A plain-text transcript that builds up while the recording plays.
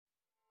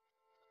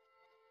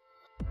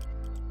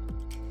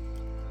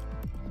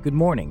Good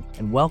morning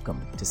and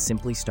welcome to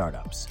Simply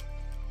Startups.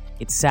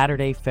 It's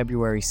Saturday,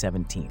 February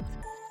 17th.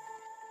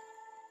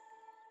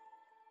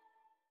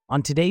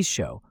 On today's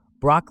show,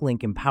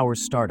 LINC empowers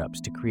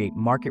startups to create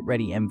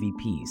market-ready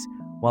MVPs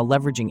while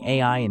leveraging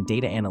AI and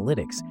data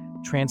analytics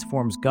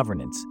transforms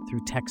governance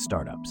through tech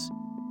startups.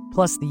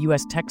 Plus, the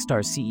U.S.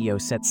 Techstars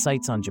CEO sets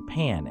sights on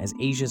Japan as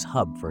Asia's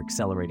hub for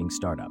accelerating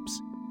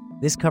startups.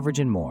 This coverage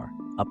and more,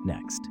 up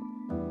next.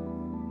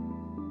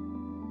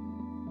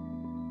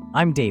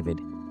 I'm David,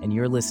 and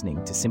you're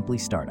listening to Simply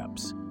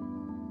Startups.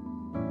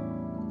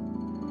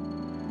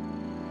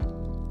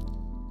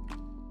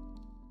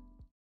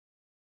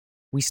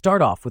 We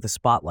start off with a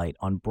spotlight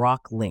on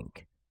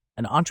LINC,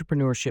 an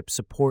entrepreneurship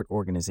support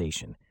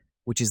organization,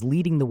 which is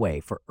leading the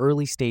way for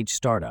early-stage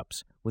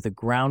startups with a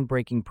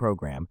groundbreaking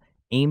program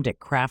aimed at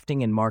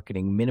crafting and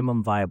marketing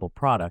minimum viable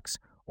products,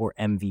 or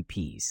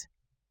MVPs.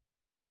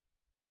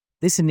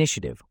 This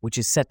initiative, which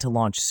is set to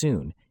launch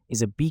soon,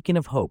 is a beacon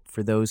of hope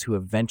for those who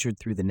have ventured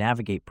through the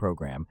Navigate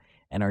program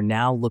and are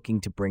now looking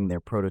to bring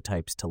their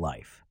prototypes to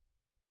life.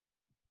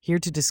 Here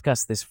to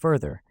discuss this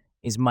further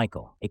is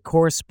Michael, a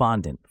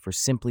correspondent for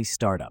Simply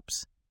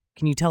Startups.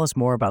 Can you tell us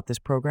more about this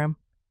program?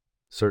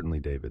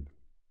 Certainly, David.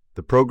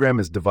 The program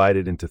is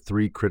divided into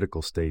three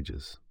critical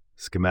stages: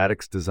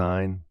 schematics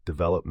design,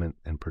 development,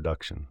 and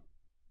production.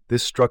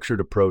 This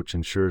structured approach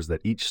ensures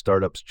that each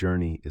startup's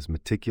journey is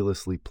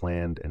meticulously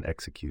planned and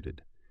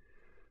executed.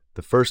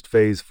 The first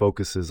phase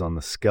focuses on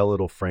the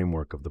skeletal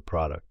framework of the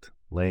product,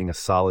 laying a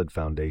solid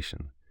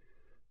foundation.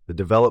 The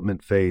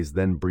development phase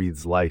then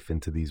breathes life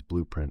into these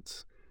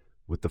blueprints,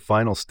 with the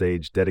final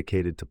stage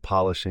dedicated to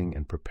polishing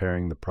and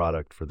preparing the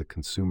product for the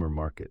consumer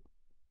market.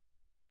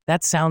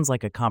 That sounds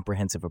like a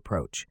comprehensive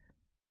approach.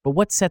 But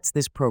what sets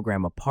this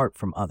program apart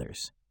from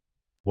others?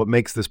 What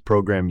makes this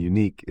program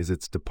unique is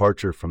its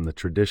departure from the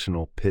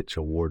traditional pitch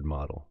award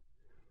model.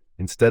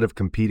 Instead of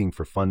competing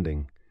for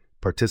funding,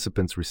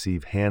 participants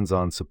receive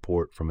hands-on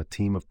support from a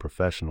team of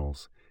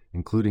professionals,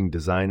 including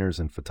designers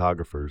and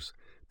photographers,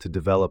 to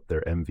develop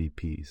their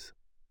MVPs.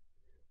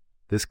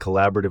 This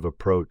collaborative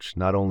approach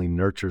not only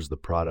nurtures the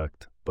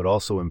product, but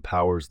also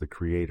empowers the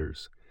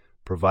creators,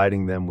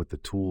 providing them with the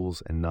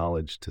tools and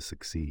knowledge to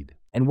succeed.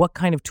 And what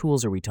kind of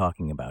tools are we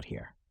talking about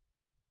here?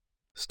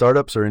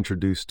 Startups are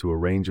introduced to a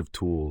range of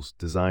tools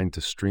designed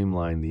to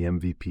streamline the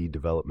MVP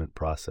development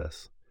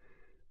process.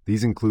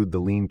 These include the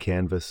Lean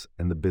Canvas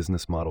and the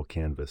Business Model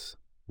Canvas,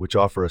 which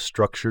offer a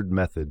structured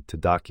method to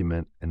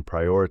document and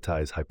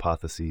prioritize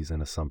hypotheses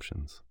and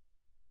assumptions.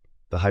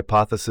 The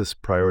hypothesis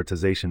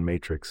prioritization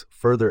matrix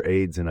further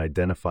aids in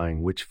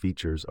identifying which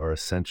features are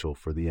essential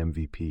for the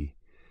MVP,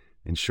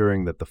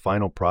 ensuring that the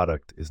final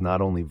product is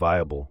not only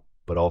viable,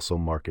 but also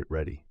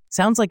market-ready.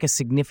 Sounds like a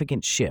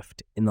significant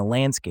shift in the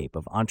landscape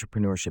of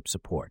entrepreneurship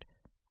support.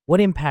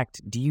 What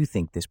impact do you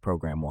think this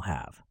program will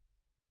have?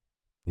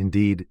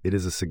 Indeed, it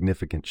is a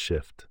significant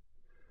shift.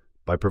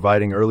 By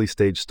providing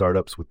early-stage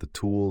startups with the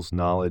tools,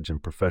 knowledge,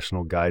 and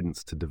professional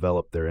guidance to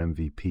develop their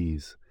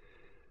MVPs,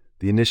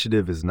 the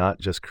initiative is not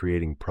just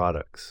creating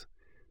products,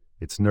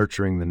 it's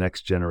nurturing the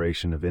next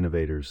generation of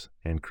innovators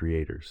and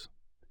creators.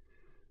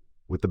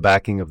 With the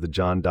backing of the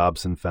John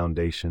Dobson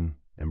Foundation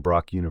and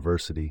Brock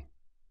University,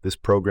 this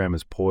program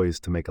is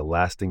poised to make a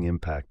lasting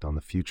impact on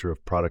the future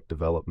of product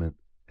development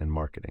and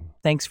marketing.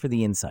 Thanks for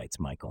the insights,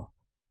 Michael.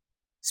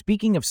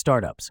 Speaking of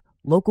startups,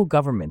 local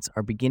governments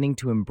are beginning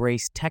to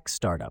embrace tech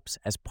startups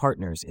as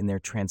partners in their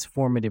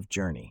transformative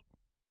journey.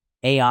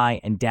 AI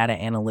and data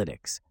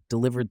analytics,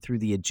 delivered through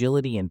the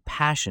agility and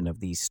passion of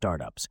these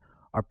startups,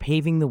 are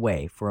paving the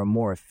way for a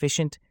more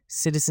efficient,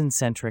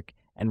 citizen-centric,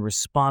 and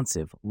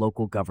responsive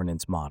local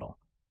governance model.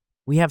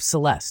 We have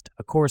Celeste,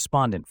 a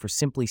correspondent for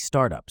Simply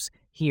Startups,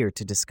 here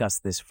to discuss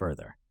this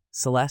further.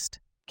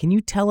 Celeste, can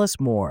you tell us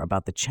more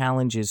about the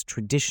challenges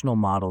traditional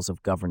models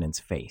of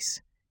governance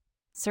face?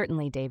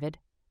 Certainly, David.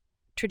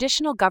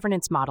 Traditional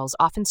governance models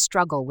often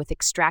struggle with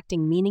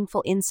extracting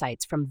meaningful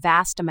insights from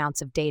vast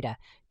amounts of data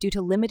due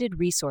to limited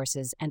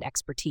resources and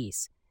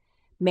expertise.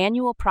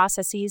 Manual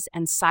processes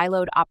and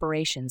siloed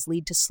operations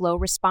lead to slow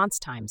response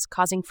times,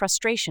 causing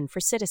frustration for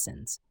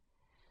citizens.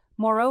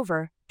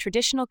 Moreover,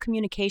 traditional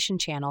communication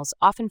channels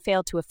often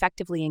fail to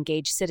effectively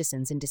engage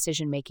citizens in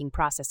decision-making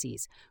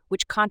processes,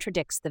 which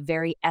contradicts the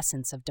very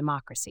essence of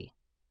democracy.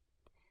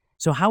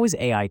 So how is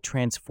AI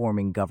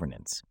transforming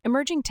governance?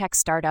 Emerging tech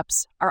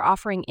startups are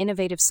offering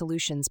innovative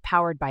solutions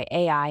powered by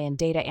AI and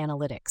data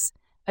analytics,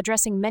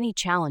 addressing many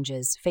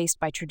challenges faced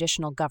by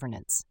traditional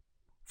governance.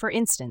 For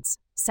instance,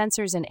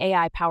 sensors and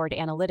AI-powered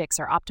analytics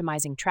are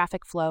optimizing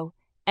traffic flow,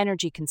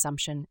 energy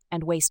consumption,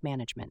 and waste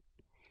management.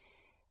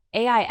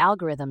 AI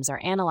algorithms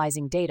are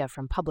analyzing data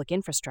from public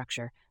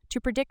infrastructure to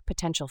predict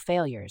potential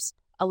failures,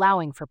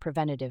 allowing for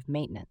preventative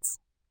maintenance.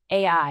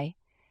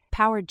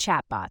 AI-powered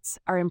chatbots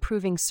are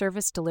improving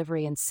service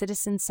delivery and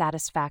citizen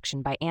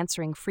satisfaction by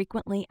answering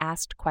frequently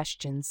asked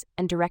questions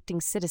and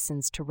directing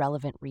citizens to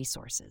relevant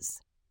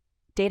resources.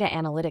 Data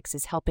analytics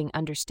is helping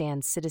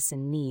understand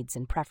citizen needs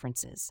and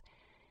preferences,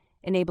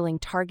 enabling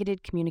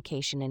targeted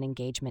communication and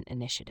engagement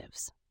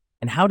initiatives.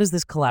 And how does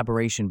this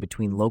collaboration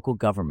between local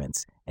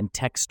governments and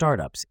tech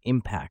startups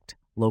impact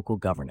local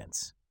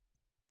governance?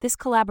 This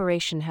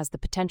collaboration has the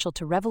potential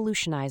to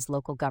revolutionize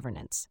local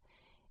governance.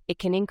 It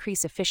can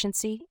increase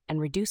efficiency and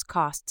reduce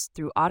costs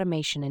through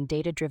automation and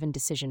data-driven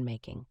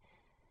decision-making.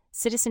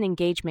 Citizen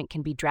engagement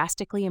can be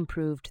drastically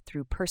improved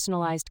through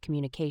personalized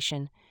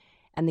communication,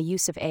 and the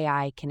use of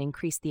AI can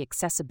increase the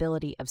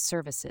accessibility of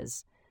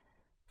services,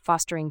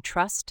 fostering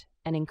trust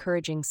and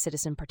encouraging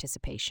citizen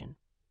participation.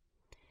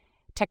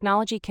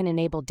 Technology can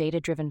enable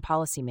data-driven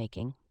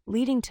policymaking,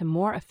 leading to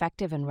more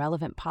effective and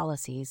relevant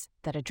policies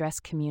that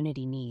address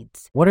community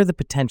needs. What are the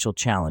potential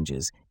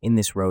challenges in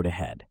this road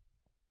ahead?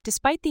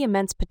 Despite the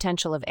immense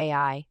potential of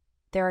AI,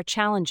 there are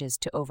challenges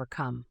to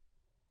overcome.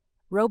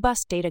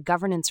 Robust data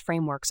governance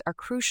frameworks are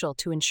crucial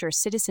to ensure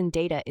citizen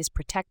data is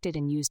protected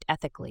and used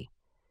ethically.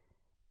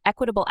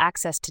 Equitable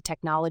access to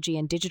technology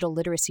and digital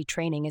literacy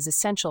training is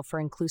essential for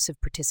inclusive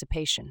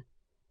participation.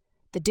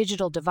 The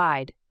digital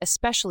divide,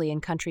 especially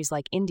in countries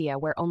like India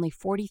where only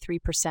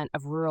 43%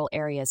 of rural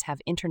areas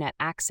have internet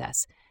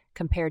access,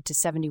 compared to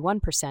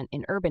 71%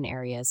 in urban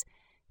areas,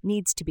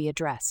 needs to be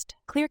addressed.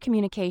 Clear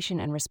communication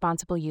and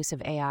responsible use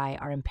of AI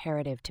are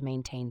imperative to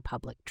maintain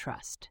public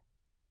trust.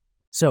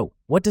 So,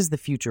 what does the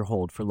future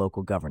hold for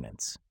local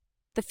governance?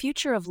 The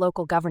future of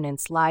local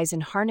governance lies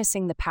in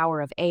harnessing the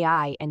power of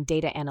AI and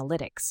data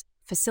analytics,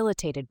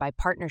 facilitated by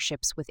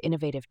partnerships with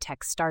innovative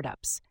tech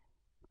startups.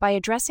 By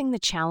addressing the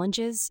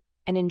challenges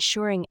and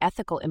ensuring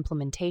ethical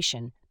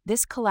implementation,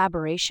 this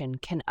collaboration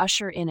can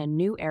usher in a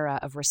new era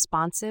of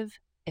responsive,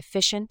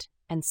 efficient,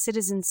 and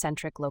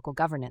citizen-centric local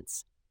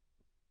governance.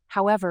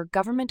 However,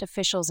 government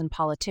officials and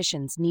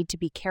politicians need to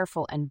be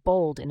careful and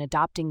bold in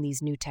adopting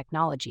these new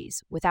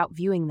technologies without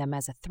viewing them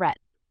as a threat.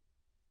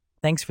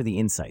 Thanks for the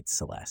insights,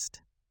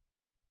 Celeste.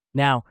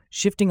 Now,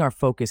 shifting our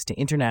focus to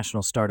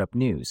international startup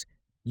news,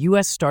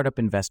 U.S. startup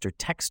investor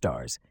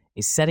Techstars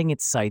is setting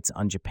its sights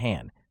on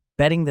Japan,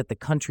 betting that the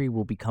country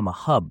will become a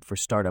hub for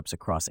startups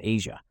across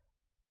Asia.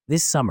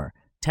 This summer,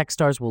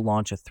 Techstars will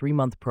launch a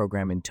 3-month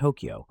program in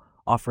Tokyo,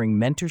 offering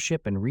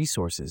mentorship and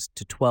resources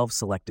to 12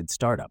 selected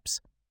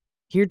startups.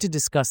 Here to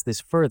discuss this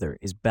further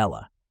is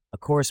Bella, a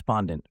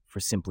correspondent for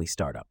Simply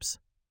Startups.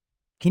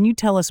 Can you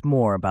tell us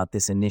more about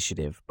this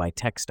initiative by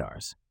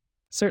Techstars?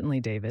 Certainly,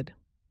 David.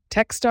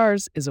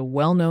 Techstars is a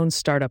well-known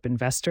startup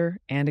investor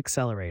and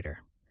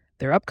accelerator.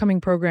 Their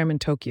upcoming program in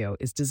Tokyo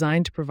is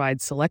designed to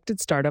provide selected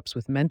startups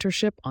with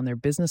mentorship on their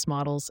business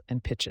models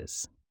and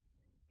pitches.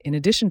 In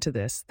addition to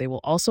this, they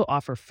will also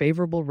offer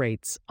favorable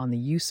rates on the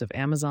use of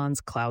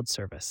Amazon's cloud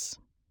service.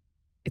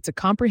 It's a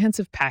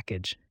comprehensive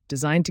package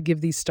designed to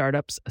give these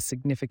startups a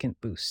significant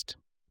boost.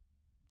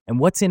 And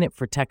what's in it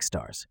for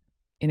Techstars?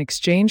 In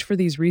exchange for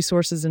these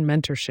resources and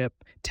mentorship,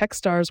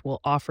 Techstars will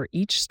offer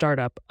each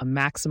startup a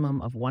maximum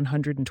of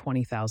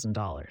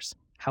 $120,000.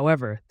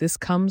 However, this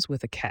comes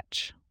with a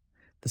catch.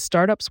 The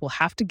startups will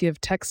have to give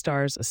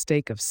Techstars a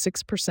stake of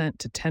 6%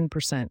 to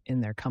 10%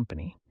 in their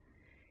company.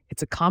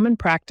 It's a common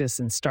practice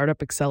in startup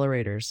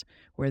accelerators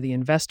where the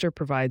investor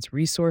provides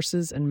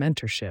resources and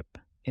mentorship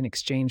in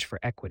exchange for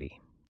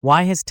equity.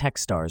 Why has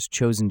Techstars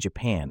chosen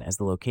Japan as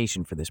the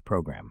location for this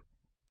program?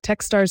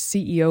 Techstars'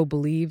 CEO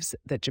believes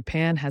that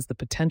Japan has the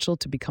potential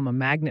to become a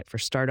magnet for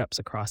startups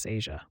across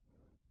Asia.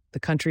 The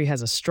country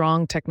has a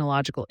strong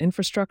technological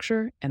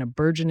infrastructure and a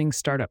burgeoning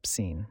startup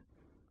scene.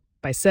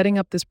 By setting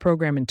up this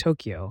program in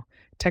Tokyo,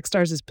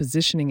 Techstars is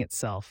positioning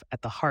itself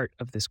at the heart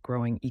of this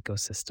growing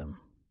ecosystem.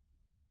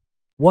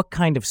 What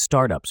kind of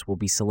startups will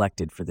be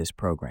selected for this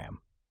program?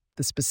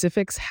 The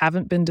specifics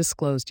haven't been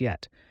disclosed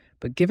yet,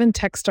 but given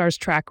Techstars'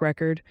 track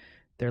record,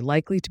 they're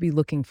likely to be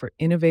looking for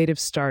innovative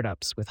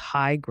startups with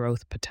high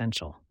growth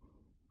potential.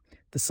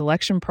 The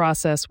selection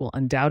process will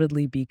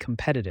undoubtedly be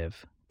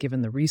competitive,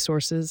 given the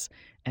resources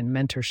and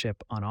mentorship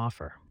on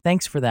offer.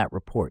 Thanks for that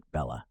report,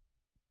 Bella.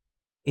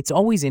 It's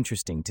always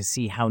interesting to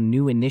see how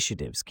new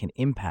initiatives can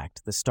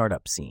impact the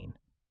startup scene.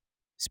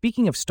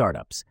 Speaking of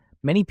startups,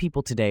 many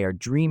people today are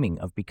dreaming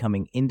of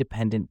becoming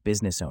independent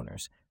business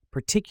owners,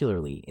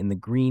 particularly in the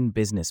green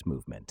business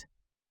movement.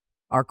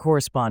 Our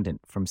correspondent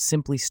from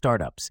Simply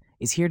Startups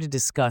is here to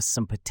discuss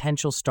some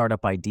potential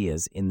startup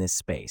ideas in this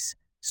space,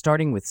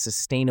 starting with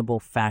sustainable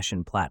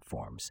fashion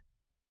platforms.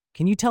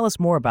 Can you tell us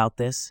more about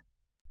this?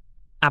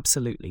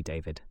 Absolutely,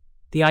 David.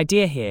 The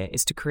idea here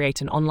is to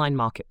create an online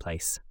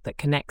marketplace that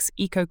connects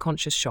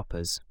eco-conscious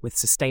shoppers with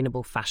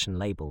sustainable fashion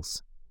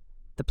labels.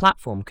 The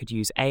platform could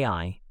use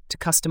AI to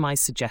customize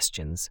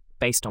suggestions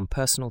based on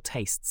personal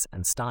tastes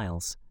and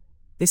styles.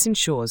 This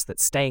ensures that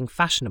staying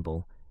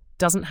fashionable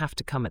doesn't have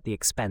to come at the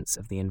expense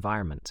of the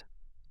environment.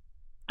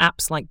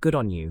 Apps like Good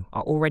On You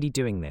are already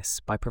doing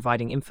this by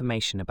providing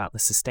information about the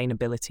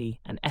sustainability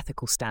and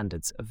ethical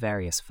standards of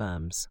various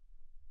firms.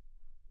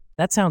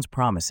 That sounds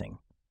promising.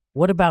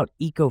 What about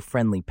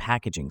eco-friendly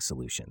packaging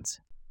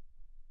solutions?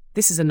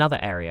 This is another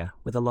area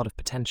with a lot of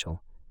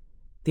potential.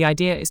 The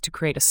idea is to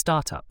create a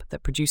startup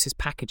that produces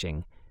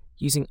packaging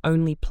using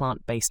only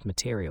plant-based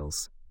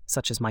materials,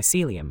 such as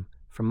mycelium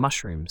from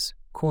mushrooms,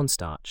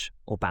 cornstarch,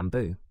 or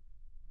bamboo.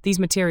 These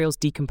materials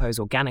decompose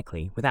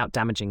organically without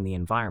damaging the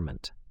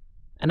environment.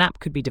 An app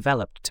could be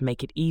developed to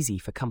make it easy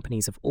for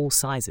companies of all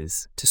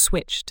sizes to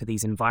switch to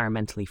these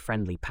environmentally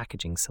friendly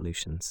packaging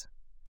solutions.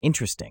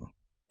 Interesting.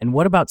 And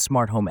what about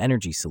smart home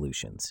energy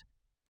solutions?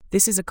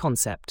 This is a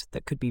concept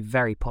that could be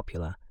very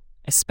popular,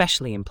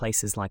 especially in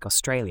places like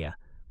Australia,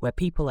 where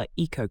people are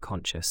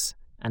eco-conscious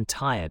and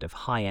tired of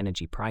high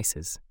energy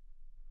prices.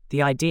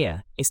 The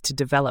idea is to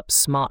develop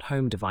smart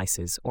home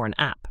devices or an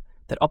app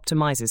that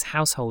optimizes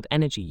household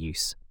energy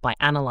use by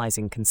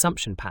analyzing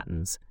consumption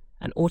patterns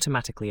and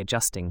automatically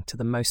adjusting to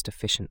the most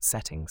efficient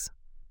settings.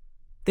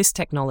 This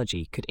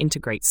technology could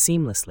integrate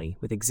seamlessly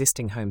with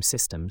existing home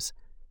systems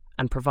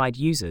and provide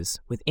users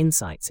with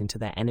insights into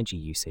their energy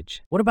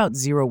usage. What about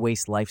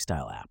zero-waste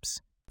lifestyle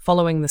apps?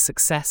 Following the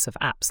success of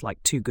apps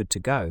like Too Good To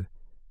Go,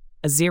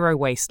 a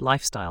zero-waste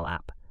lifestyle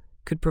app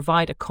could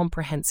provide a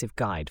comprehensive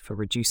guide for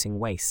reducing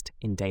waste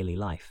in daily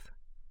life.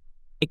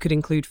 It could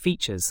include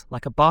features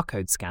like a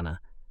barcode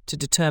scanner to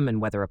determine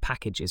whether a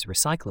package is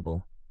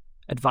recyclable,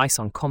 advice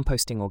on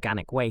composting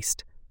organic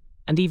waste,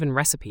 and even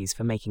recipes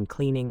for making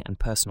cleaning and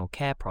personal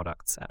care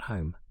products at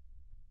home.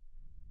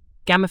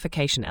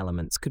 Gamification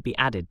elements could be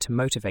added to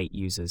motivate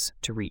users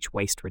to reach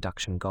waste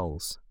reduction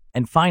goals.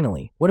 And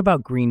finally, what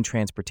about green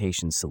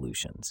transportation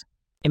solutions?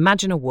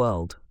 Imagine a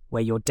world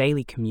where your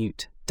daily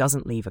commute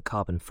doesn't leave a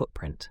carbon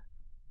footprint.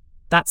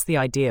 That's the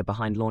idea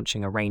behind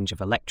launching a range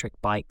of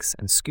electric bikes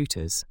and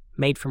scooters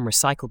made from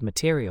recycled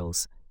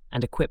materials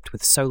and equipped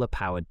with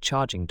solar-powered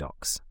charging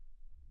docks.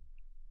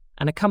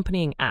 An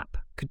accompanying app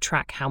could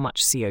track how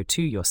much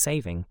CO2 you're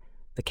saving,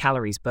 the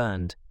calories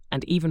burned,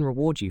 and even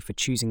reward you for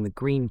choosing the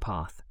green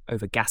path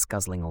over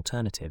gas-guzzling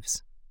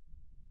alternatives.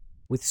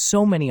 With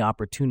so many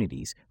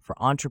opportunities for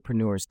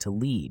entrepreneurs to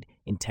lead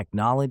in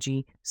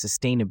technology,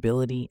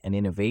 sustainability, and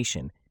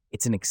innovation,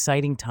 it's an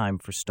exciting time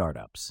for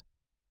startups.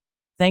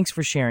 Thanks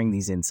for sharing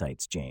these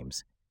insights,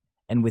 James.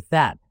 And with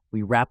that,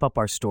 we wrap up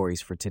our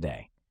stories for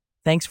today.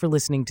 Thanks for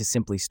listening to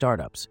Simply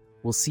Startups.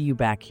 We'll see you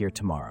back here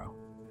tomorrow.